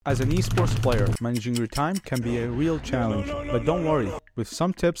As an esports player, managing your time can be a real challenge, but don't worry. With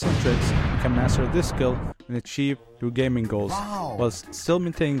some tips and tricks, you can master this skill and achieve your gaming goals, while still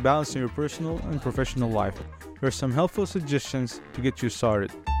maintaining balance in your personal and professional life. Here are some helpful suggestions to get you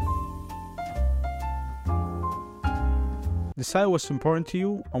started. Decide what's important to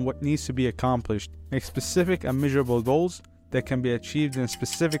you and what needs to be accomplished. Make specific and measurable goals that can be achieved in a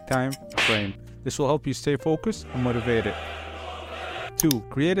specific time frame. This will help you stay focused and motivated. 2.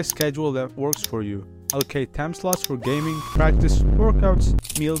 Create a schedule that works for you. Allocate time slots for gaming, practice, workouts,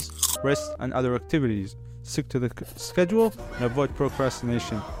 meals, rest, and other activities. Stick to the schedule and avoid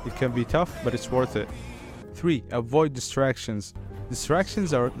procrastination. It can be tough, but it's worth it. 3. Avoid distractions.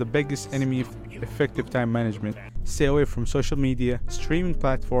 Distractions are the biggest enemy of effective time management. Stay away from social media, streaming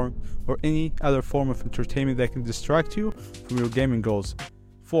platform, or any other form of entertainment that can distract you from your gaming goals.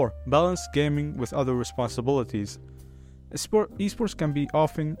 4. Balance gaming with other responsibilities. Esports can be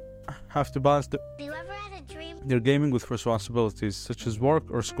often have to balance their gaming with responsibilities such as work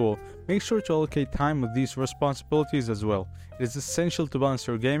or school. Make sure to allocate time with these responsibilities as well. It is essential to balance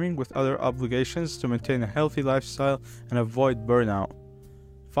your gaming with other obligations to maintain a healthy lifestyle and avoid burnout.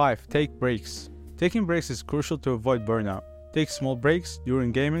 5. Take breaks. Taking breaks is crucial to avoid burnout. Take small breaks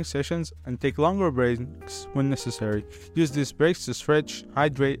during gaming sessions and take longer breaks when necessary. Use these breaks to stretch,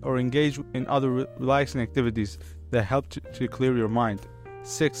 hydrate, or engage in other relaxing activities that help to clear your mind.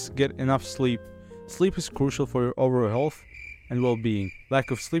 6. Get enough sleep. Sleep is crucial for your overall health and well-being.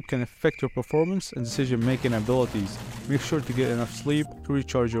 Lack of sleep can affect your performance and decision-making abilities. Make sure to get enough sleep to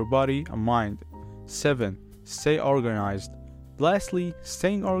recharge your body and mind. 7. Stay organized. Lastly,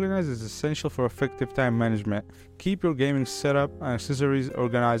 staying organized is essential for effective time management. Keep your gaming setup and accessories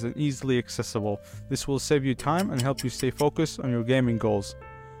organized and easily accessible. This will save you time and help you stay focused on your gaming goals.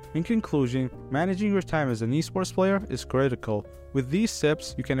 In conclusion, managing your time as an esports player is critical. With these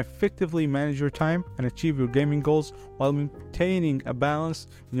steps, you can effectively manage your time and achieve your gaming goals while maintaining a balance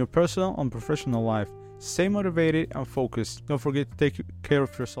in your personal and professional life. Stay motivated and focused. Don't forget to take care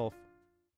of yourself.